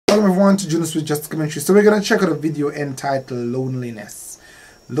Welcome everyone to Junosuede Just Commentary. So we're going to check out a video entitled Loneliness.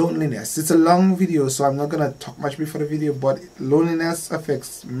 Loneliness. It's a long video, so I'm not going to talk much before the video, but loneliness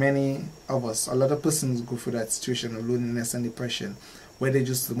affects many of us. A lot of persons go through that situation of loneliness and depression, where they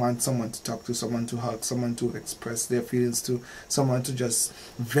just want someone to talk to, someone to hug, someone to express their feelings to, someone to just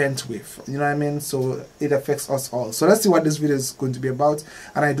vent with. You know what I mean? So it affects us all. So let's see what this video is going to be about.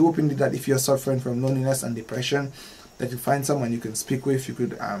 And I do hope indeed that if you're suffering from loneliness and depression, that you find someone you can speak with, you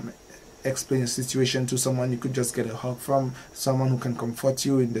could explain your situation to someone, you could just get a hug from someone who can comfort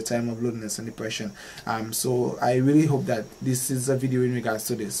you in the time of loneliness and depression. So I really hope that this is a video in regards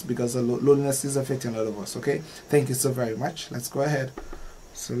to this, because loneliness is affecting a lot of us. Okay, thank you so very much. Let's go ahead.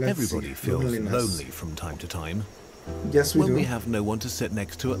 So let's Everybody feels lonely from time to time. Yes, we do. When we have no one to sit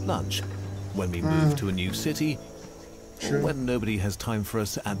next to at lunch, when we move to a new city, or when nobody has time for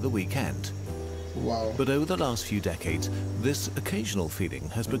us at the weekend. Wow. But over the last few decades, this occasional feeling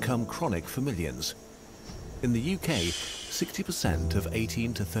has become chronic for millions. In the UK, 60% of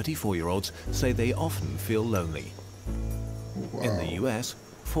 18 to 34-year-olds say they often feel lonely. Wow. In the US,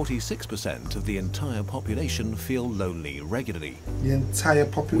 46% of the entire population feel lonely regularly. The entire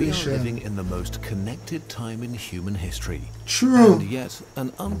population. We are living in the most connected time in human history. True. And yet,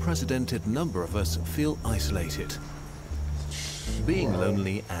 an unprecedented number of us feel isolated. Being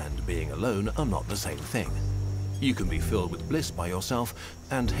lonely and being alone are not the same thing. You can be filled with bliss by yourself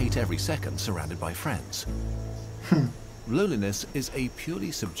and hate every second surrounded by friends. Loneliness is a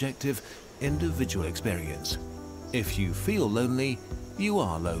purely subjective, individual experience. If you feel lonely, you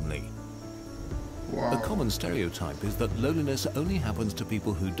are lonely. Wow. A common stereotype is that loneliness only happens to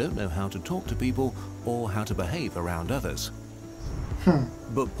people who don't know how to talk to people or how to behave around others.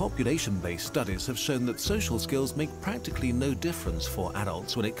 But population-based studies have shown that social skills make practically no difference for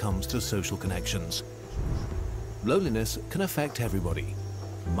adults when it comes to social connections. Loneliness can affect everybody.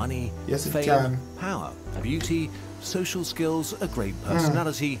 Money, fame, power, beauty, social skills, a great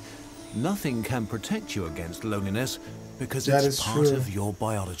personality. Nothing can protect you against loneliness because it's part of your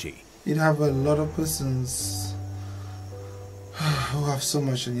biology. You'd have a lot of persons who have so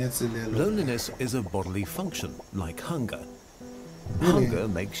much and yet they're lonely. Loneliness is a bodily function, like hunger. Really? Hunger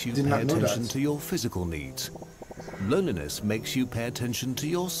makes you pay attention to your physical needs. Loneliness makes you pay attention to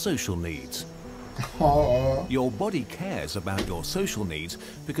your social needs. Your body cares about your social needs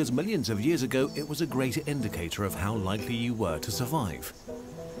because millions of years ago it was a great indicator of how likely you were to survive.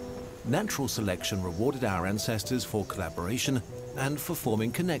 Natural selection rewarded our ancestors for collaboration and for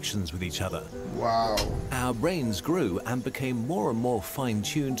forming connections with each other. Wow. Our brains grew and became more and more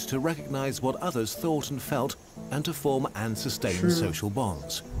fine-tuned to recognize what others thought and felt and to form and sustain social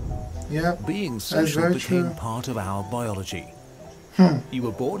bonds. Yeah, being social became part of our biology. You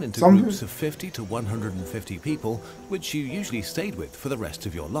were born into groups of 50 to 150 people, which you usually stayed with for the rest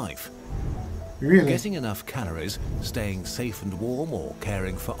of your life. Really? Getting enough calories, staying safe and warm, or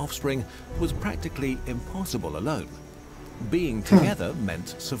caring for offspring was practically impossible alone. Being together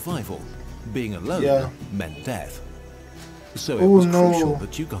meant survival. Being alone meant death. So it was crucial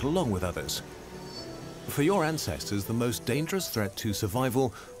that you got along with others. For your ancestors, the most dangerous threat to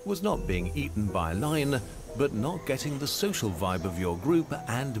survival was not being eaten by a lion, but not getting the social vibe of your group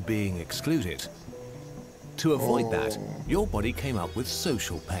and being excluded. To avoid that, your body came up with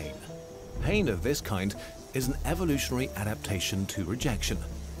social pain. Pain of this kind is an evolutionary adaptation to rejection.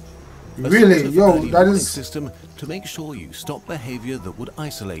 Really? Yo, that is system to make sure you stop behavior that would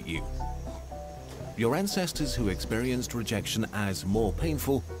isolate you. Your ancestors who experienced rejection as more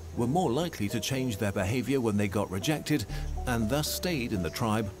painful were more likely to change their behavior when they got rejected and thus stayed in the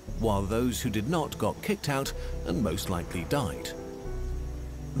tribe, while those who did not got kicked out and most likely died.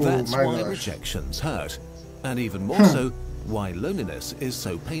 That's why rejections hurt, and even more so, why loneliness is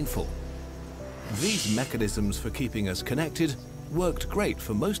so painful. These mechanisms for keeping us connected worked great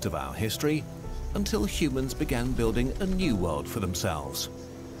for most of our history until humans began building a new world for themselves.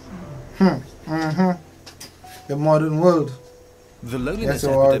 The modern world. The loneliness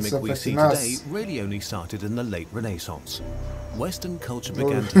epidemic we see today really only started in the late Renaissance. Western culture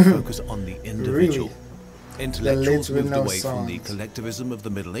began to focus on the individual. Intellectuals moved away from the collectivism of the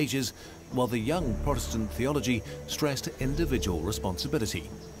Middle Ages, while the young Protestant theology stressed individual responsibility.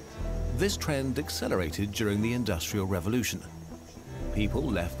 This trend accelerated during the Industrial Revolution. People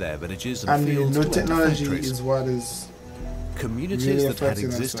left their villages and fields to enter factories. Communities that had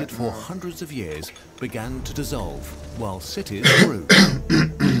existed for hundreds of years began to dissolve, while cities grew.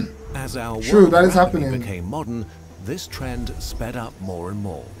 As our world rapidly became modern, this trend sped up more and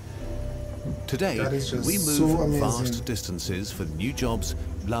more. Today, we move vast distances for new jobs,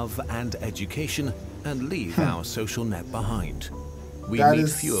 love and education, and leave our social net behind. We meet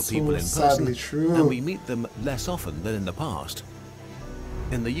fewer people in person, and we meet them less often than in the past.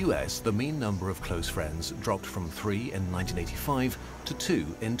 In the US, the mean number of close friends dropped from 3 in 1985 to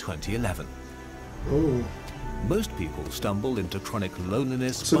 2 in 2011. Oh. Most people stumble into chronic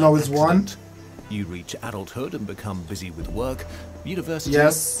loneliness so by now it's accident. one. You reach adulthood and become busy with work, university,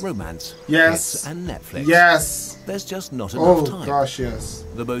 yes. romance, yes. kids, and Netflix. Yes. There's just not enough time. Oh gosh, yes.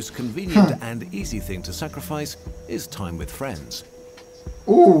 The most convenient and easy thing to sacrifice is time with friends.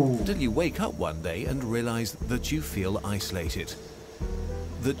 Ooh. Until you wake up one day and realize that you feel isolated.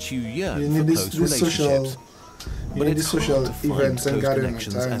 That you yearn for close relationships. But it's hard to find close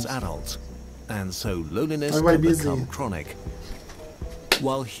connections as adults. And so loneliness can become chronic.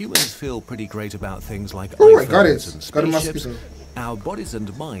 While humans feel pretty great about things like iPhones and spaceships, our bodies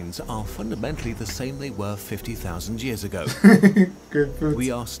and minds are fundamentally the same they were 50,000 years ago.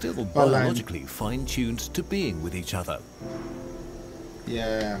 We are still biologically fine-tuned to being with each other.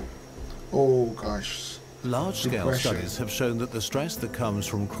 Yeah. Oh gosh. Large-scale studies have shown that the stress that comes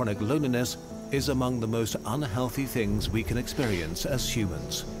from chronic loneliness is among the most unhealthy things we can experience as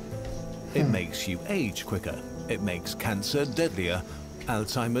humans. It makes you age quicker. It makes cancer deadlier.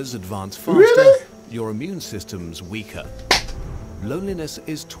 Alzheimer's advance faster. Your immune system's weaker. Loneliness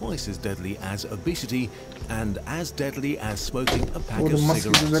is twice as deadly as obesity and as deadly as smoking a pack of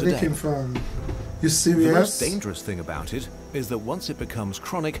cigarettes a day. You serious? The most dangerous thing about it is that once it becomes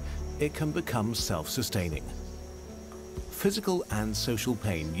chronic, it can become self-sustaining. Physical and social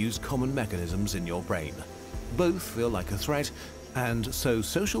pain use common mechanisms in your brain. Both feel like a threat, and so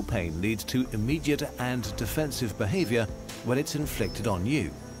social pain leads to immediate and defensive behavior when it's inflicted on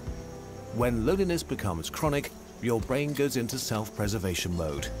you. When loneliness becomes chronic, your brain goes into self-preservation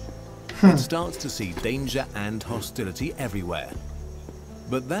mode. It starts to see danger and hostility everywhere.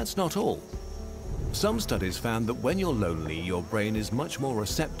 But that's not all. Some studies found that when you're lonely, your brain is much more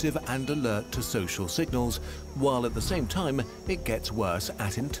receptive and alert to social signals, while at the same time, it gets worse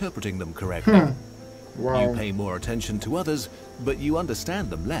at interpreting them correctly. Wow. You pay more attention to others, but you understand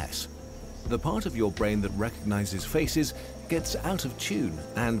them less. The part of your brain that recognizes faces gets out of tune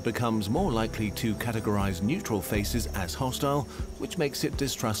and becomes more likely to categorize neutral faces as hostile, which makes it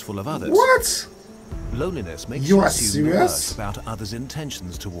distrustful of others. What? Loneliness makes you assume the worst about others'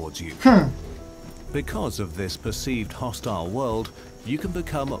 intentions towards you. Because of this perceived hostile world, you can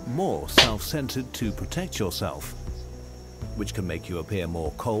become more self-centered to protect yourself, which can make you appear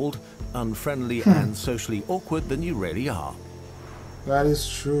more cold, unfriendly, and socially awkward than you really are. That is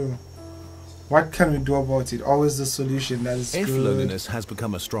true. What can we do about it? Always the solution. That is If good. loneliness has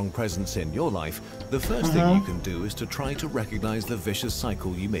become a strong presence in your life, the first thing you can do is to try to recognize the vicious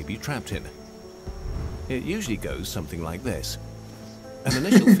cycle you may be trapped in. It usually goes something like this. An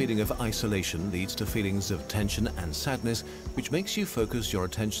initial feeling of isolation leads to feelings of tension and sadness, which makes you focus your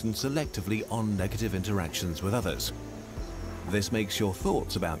attention selectively on negative interactions with others. This makes your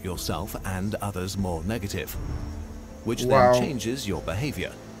thoughts about yourself and others more negative, which then changes your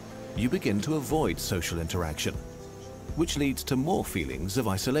behavior. You begin to avoid social interaction, which leads to more feelings of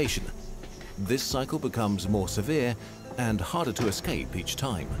isolation. This cycle becomes more severe and harder to escape each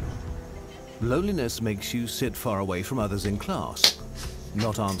time. Loneliness makes you sit far away from others in class,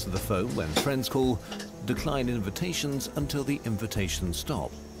 not answer the phone when friends call, decline invitations until the invitations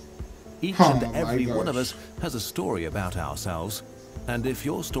stop. Each and every one of us has a story about ourselves, and if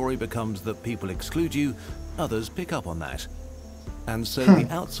your story becomes that people exclude you, others pick up on that. And so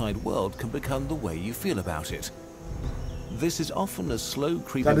the outside world can become the way you feel about it. This is often a slow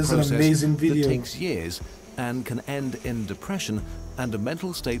creeping process that takes years and can end in depression and a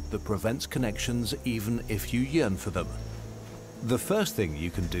mental state that prevents connections even if you yearn for them. The first thing you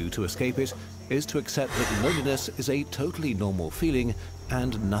can do to escape it is to accept that loneliness is a totally normal feeling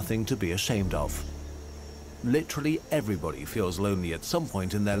and nothing to be ashamed of. Literally everybody feels lonely at some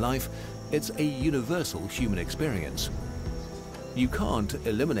point in their life. It's a universal human experience. You can't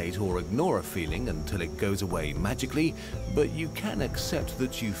eliminate or ignore a feeling until it goes away magically, but you can accept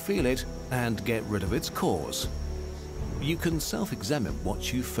that you feel it and get rid of its cause. You can self-examine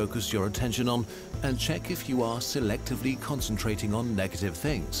what you focus your attention on and check if you are selectively concentrating on negative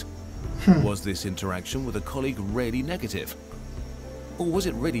things. Was this interaction with a colleague really negative? Or was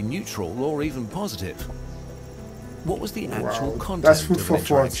it really neutral or even positive? What was the actual content of the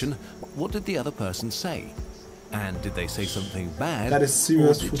interaction? What did the other person say? And did they say something bad, that is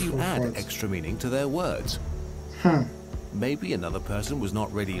serious, or did you add extra meaning to their words? Maybe another person was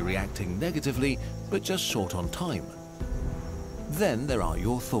not really reacting negatively, but just short on time. Then there are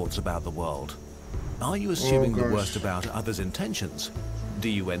your thoughts about the world. Are you assuming the worst about others' intentions? Do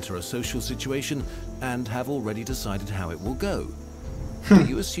you enter a social situation and have already decided how it will go? Do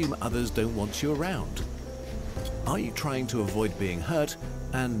you assume others don't want you around? Are you trying to avoid being hurt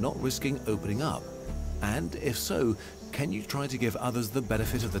and not risking opening up? And if so, can you try to give others the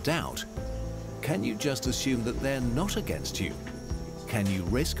benefit of the doubt? Can you just assume that they're not against you? Can you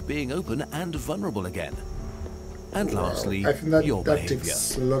risk being open and vulnerable again? And lastly, I think your that behavior.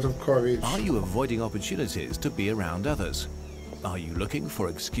 Takes a lot of courage. Are you avoiding opportunities to be around others? Are you looking for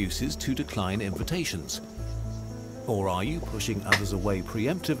excuses to decline invitations? Or are you pushing others away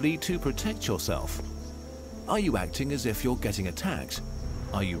preemptively to protect yourself? Are you acting as if you're getting attacked?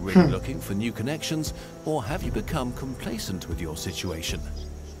 Are you really looking for new connections, or have you become complacent with your situation?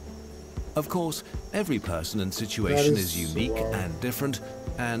 Of course, every person and situation is unique and different,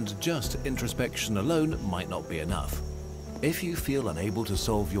 and just introspection alone might not be enough. If you feel unable to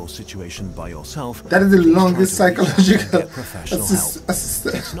solve your situation by yourself, that is the longest psychological get professional help.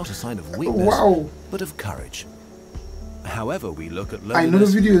 It's not a sign of weakness, but of courage. However, we look at I know the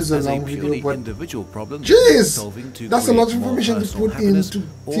video is a long video, but individual problem solving to that's a lot of information to put in to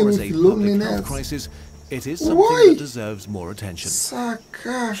deal with loneliness. Crisis, it is something that deserves more attention.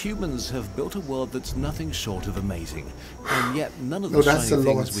 Saka. Humans have built a world that's nothing short of amazing, and yet none of the shiny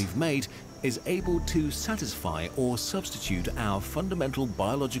things we've made is able to satisfy or substitute our fundamental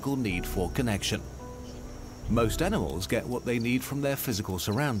biological need for connection. Most animals get what they need from their physical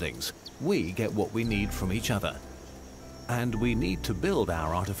surroundings. We get what we need from each other. And we need to build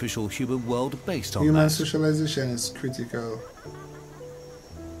our artificial human world based on human that. Socialization is critical.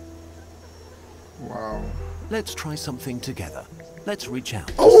 Wow. Let's try something together. Let's reach out.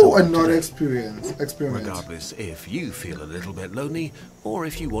 Another experiment. Regardless if you feel a little bit lonely or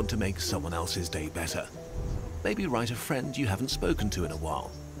if you want to make someone else's day better. Maybe write a friend you haven't spoken to in a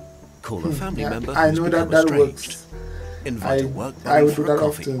while. Call a family member who's become estranged. Invite a work buddy for a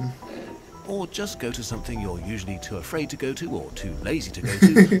coffee. Often. Or just go to something you're usually too afraid to go to or too lazy to go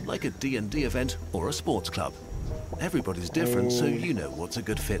to, like a D&D event or a sports club. Everybody's different, so you know what's a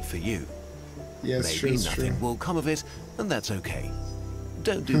good fit for you. Yes, maybe nothing will come of it, and that's okay.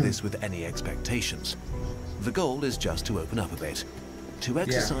 Don't do this with any expectations. The goal is just to open up a bit, to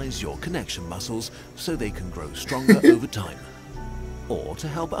exercise your connection muscles so they can grow stronger over time, or to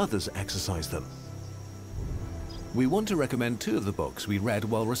help others exercise them. We want to recommend two of the books we read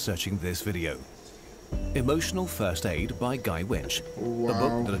while researching this video. Emotional First Aid by Guy Winch, a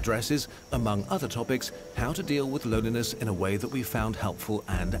book that addresses, among other topics, how to deal with loneliness in a way that we found helpful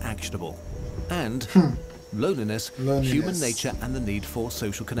and actionable. And Loneliness, Human Nature and the Need for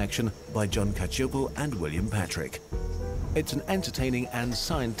Social Connection by John Cacioppo and William Patrick. It's an entertaining and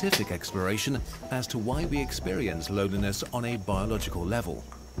scientific exploration as to why we experience loneliness on a biological level,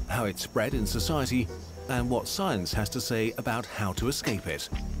 how it's spread in society, and what science has to say about how to escape it.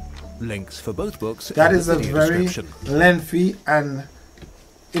 Links for both books that is a very lengthy and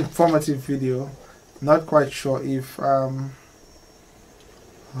informative video. Not quite sure if how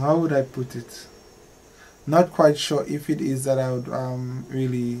would I put it? Not quite sure if it is that I would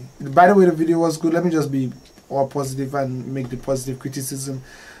really. By the way, the video was good. Let me just be all positive and make the positive criticism.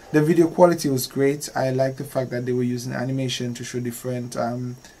 The video quality was great. I like the fact that they were using animation to show different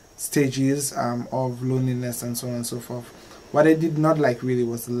stages of loneliness and so on and so forth. What I did not like really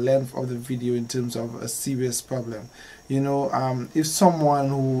was the length of the video in terms of a serious problem. You know, if someone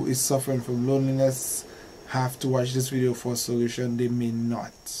who is suffering from loneliness have to watch this video for a solution, they may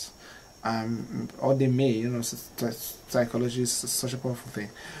not. Or they may, you know, psychology is such a powerful thing,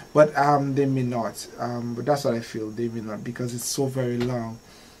 but they may not. But that's what I feel, they may not, because it's so very long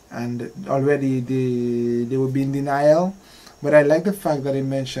and already they will be in denial. But I like the fact that they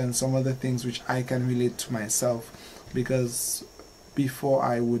mentioned some of the things which I can relate to myself, because before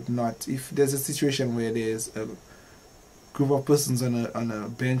I would not. If there's a situation where there's a group of persons on a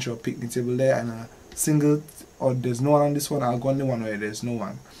bench or picnic table there and a single, or there's no one on this one, I'll go on the one where there's no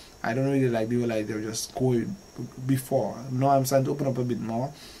one. I don't really like people like they'll just go before. Now I'm starting to open up a bit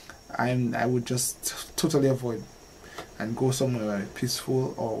more. I would just totally avoid and go somewhere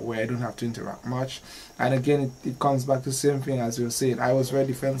peaceful or where I don't have to interact much. And again, it comes back to the same thing as you were saying. I was very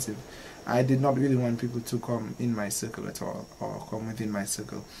defensive. I did not really want people to come in my circle at all, or come within my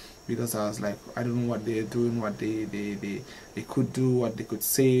circle, because I was like, I don't know what they're doing, what they could do, what they could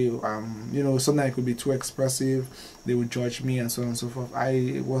say. You know, sometimes I could be too expressive. They would judge me and so on and so forth.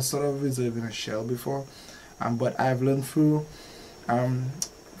 I was sort of reserved in a shell before, but I've learned through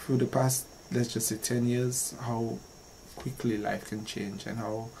the past, let's just say 10 years, how quickly life can change and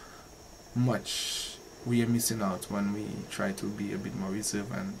how much we are missing out when we try to be a bit more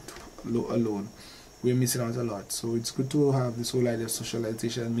reserved and alone. we're missing out a lot. So it's good to have this whole idea of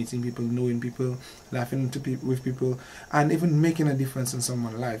socialization, meeting people, knowing people, laughing with people, and even making a difference in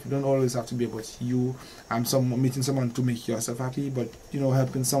someone's life. You don't always have to be about you and meeting someone to make yourself happy, but you know,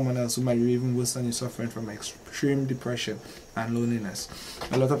 helping someone else who might be even worse than you, suffering from extreme depression and loneliness.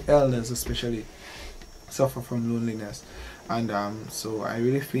 A lot of elders especially suffer from loneliness, and so I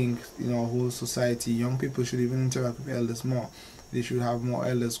really think, you know, whole society, young people should even interact with elders more. They should have more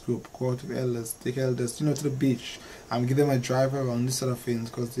elders group, go out with elders, take elders, you know, to the beach, and give them a drive around, this sort of things,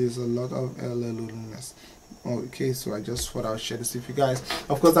 because there's a lot of elder loneliness. Okay, so I just thought I would share this with you guys.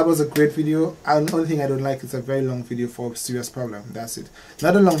 Of course, that was a great video, and the only thing I don't like is a very long video for a serious problem. That's it.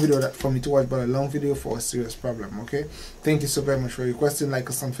 Not a long video for me to watch, but a long video for a serious problem. Okay, thank you so very much for requesting. Like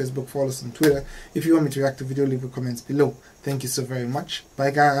us on Facebook, follow us on Twitter. If you want me to react to video, leave a comments below. Thank you so very much.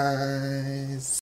 Bye guys.